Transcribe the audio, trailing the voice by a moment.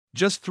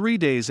Just 3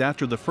 days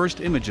after the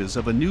first images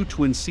of a new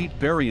twin-seat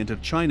variant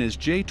of China's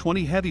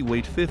J-20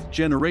 heavyweight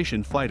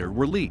fifth-generation fighter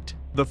were leaked,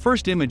 the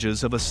first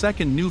images of a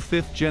second new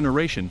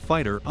fifth-generation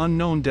fighter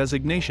unknown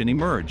designation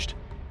emerged.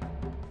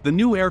 The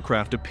new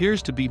aircraft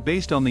appears to be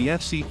based on the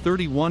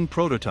FC-31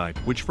 prototype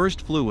which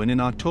first flew in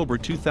October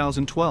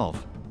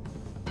 2012.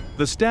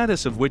 The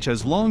status of which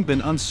has long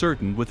been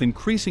uncertain, with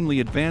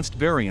increasingly advanced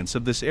variants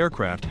of this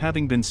aircraft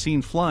having been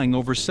seen flying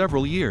over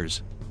several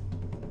years.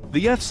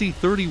 The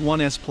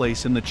FC-31's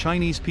place in the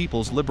Chinese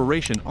People's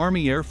Liberation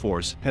Army Air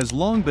Force has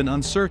long been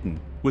uncertain,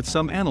 with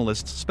some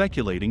analysts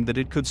speculating that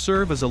it could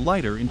serve as a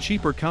lighter and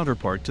cheaper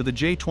counterpart to the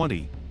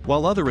J-20,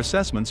 while other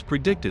assessments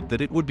predicted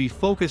that it would be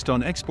focused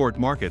on export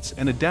markets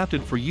and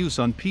adapted for use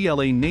on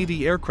PLA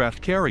Navy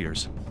aircraft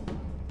carriers.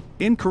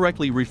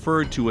 Incorrectly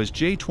referred to as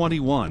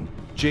J-21,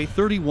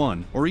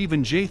 J-31, or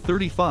even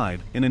J-35,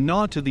 in a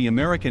nod to the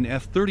American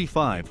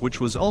F-35, which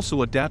was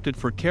also adapted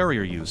for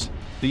carrier use,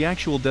 the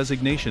actual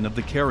designation of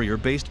the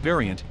carrier-based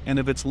variant and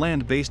of its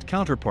land-based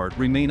counterpart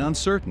remain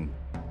uncertain.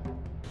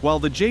 While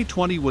the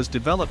J-20 was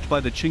developed by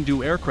the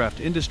Chengdu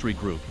Aircraft Industry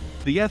Group,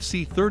 the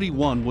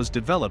FC-31 was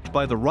developed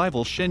by the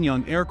rival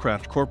Shenyang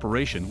Aircraft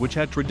Corporation, which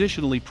had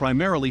traditionally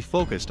primarily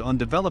focused on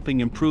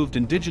developing improved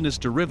indigenous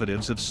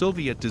derivatives of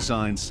Soviet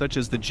designs such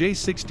as the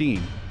J-16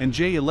 and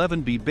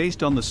J-11B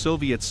based on the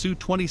Soviet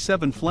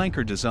Su-27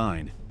 flanker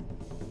design.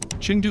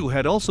 Chengdu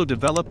had also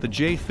developed the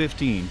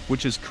J-15,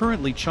 which is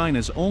currently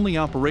China's only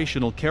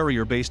operational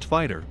carrier-based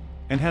fighter,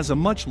 and has a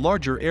much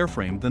larger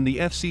airframe than the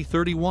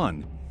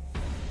FC-31.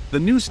 The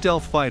new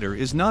stealth fighter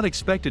is not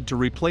expected to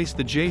replace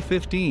the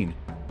J-15,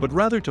 but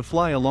rather to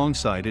fly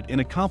alongside it in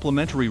a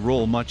complementary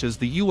role, much as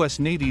the U.S.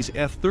 Navy's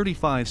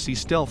F-35C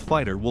stealth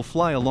fighter will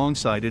fly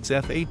alongside its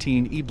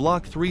F-18E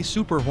Block III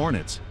Super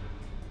Hornets.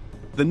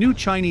 The new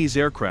Chinese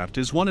aircraft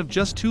is one of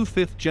just 2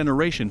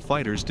 fifth-generation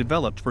fighters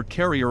developed for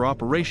carrier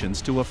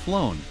operations to have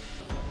flown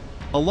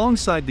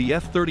alongside the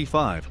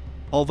F-35,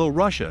 although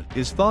Russia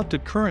is thought to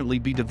currently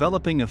be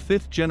developing a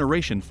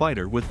fifth-generation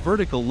fighter with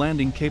vertical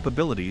landing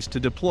capabilities to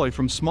deploy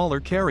from smaller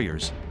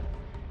carriers.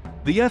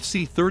 The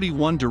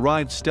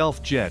FC-31-derived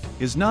stealth jet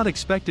is not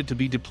expected to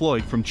be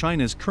deployed from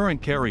China's current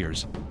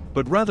carriers,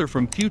 but rather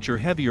from future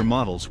heavier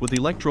models with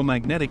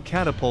electromagnetic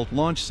catapult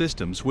launch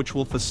systems which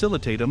will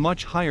facilitate a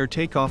much higher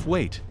takeoff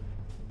weight.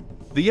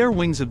 The air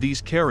wings of these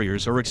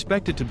carriers are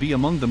expected to be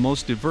among the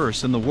most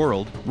diverse in the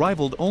world,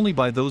 rivaled only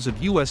by those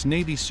of U.S.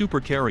 Navy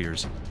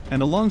supercarriers,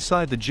 and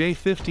alongside the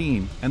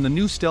J-15 and the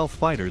new stealth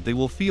fighter they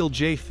will field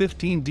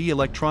J-15D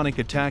electronic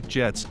attack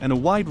jets and a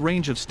wide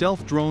range of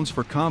stealth drones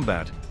for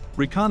combat,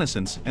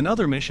 reconnaissance, and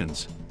other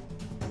missions.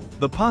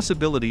 The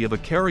possibility of a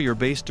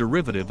carrier-based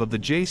derivative of the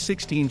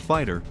J-16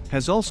 fighter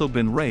has also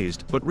been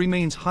raised but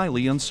remains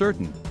highly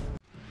uncertain.